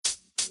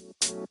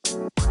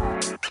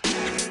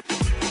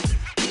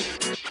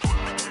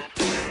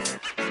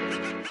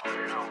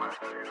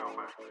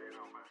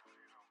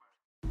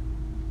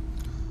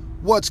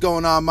What's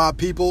going on, my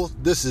people?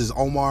 This is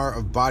Omar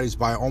of Bodies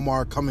by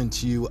Omar coming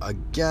to you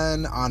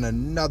again on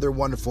another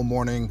wonderful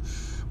morning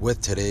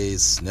with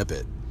today's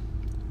snippet.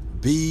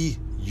 Be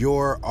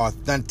your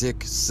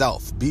authentic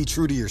self. Be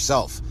true to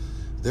yourself.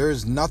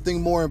 There's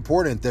nothing more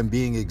important than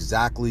being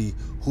exactly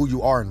who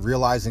you are and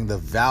realizing the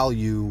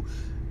value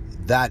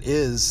that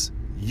is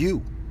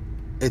you.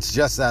 It's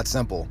just that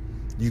simple.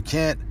 You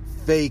can't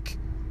fake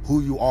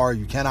who you are.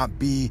 You cannot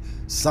be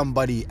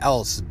somebody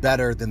else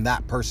better than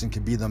that person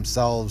can be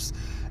themselves.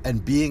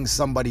 And being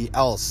somebody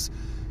else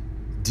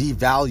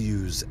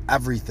devalues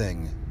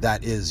everything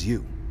that is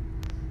you.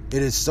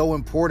 It is so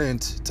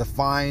important to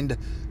find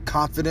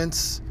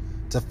confidence,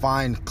 to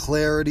find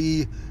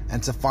clarity,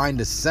 and to find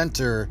a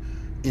center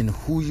in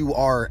who you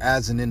are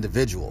as an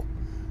individual.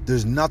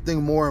 There's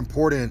nothing more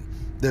important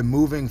than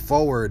moving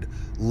forward,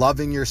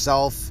 loving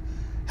yourself,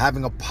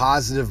 having a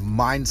positive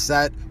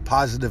mindset,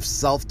 positive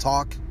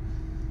self-talk.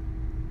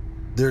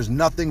 There's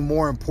nothing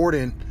more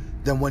important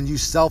than when you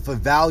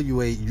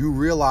self-evaluate, you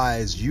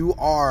realize you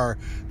are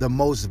the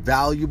most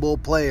valuable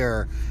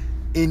player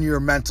in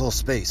your mental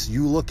space.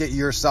 You look at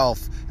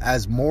yourself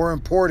as more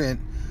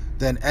important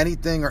than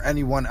anything or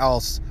anyone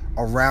else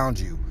around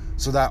you,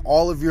 so that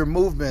all of your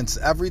movements,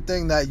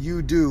 everything that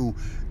you do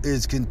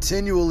is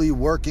continually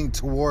working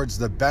towards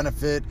the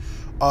benefit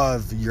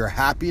of your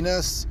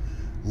happiness,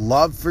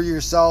 love for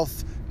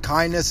yourself,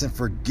 kindness and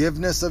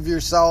forgiveness of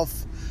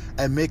yourself,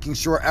 and making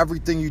sure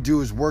everything you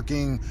do is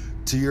working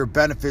to your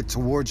benefit,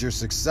 towards your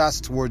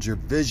success, towards your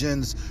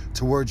visions,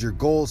 towards your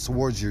goals,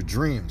 towards your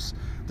dreams.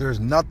 There's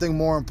nothing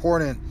more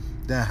important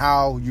than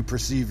how you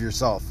perceive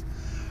yourself.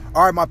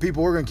 All right, my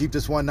people, we're going to keep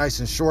this one nice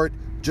and short.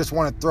 Just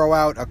want to throw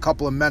out a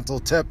couple of mental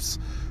tips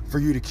for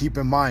you to keep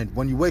in mind.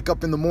 When you wake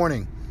up in the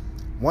morning,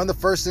 one of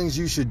the first things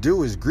you should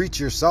do is greet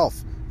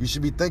yourself. You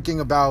should be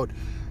thinking about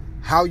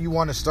how you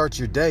want to start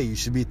your day. You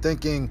should be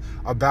thinking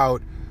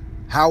about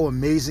how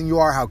amazing you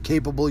are, how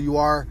capable you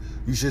are.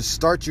 You should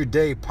start your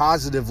day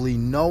positively,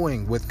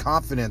 knowing with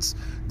confidence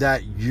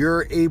that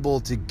you're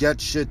able to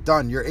get shit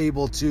done. You're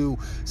able to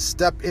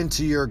step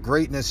into your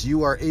greatness.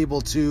 You are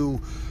able to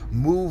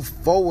move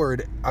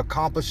forward,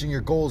 accomplishing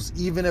your goals,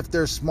 even if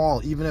they're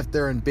small, even if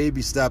they're in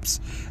baby steps.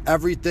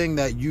 Everything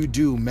that you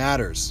do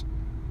matters.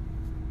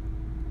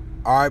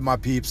 All right, my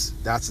peeps,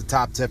 that's the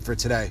top tip for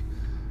today.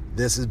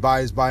 This is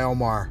Bodies by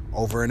Omar,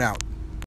 over and out.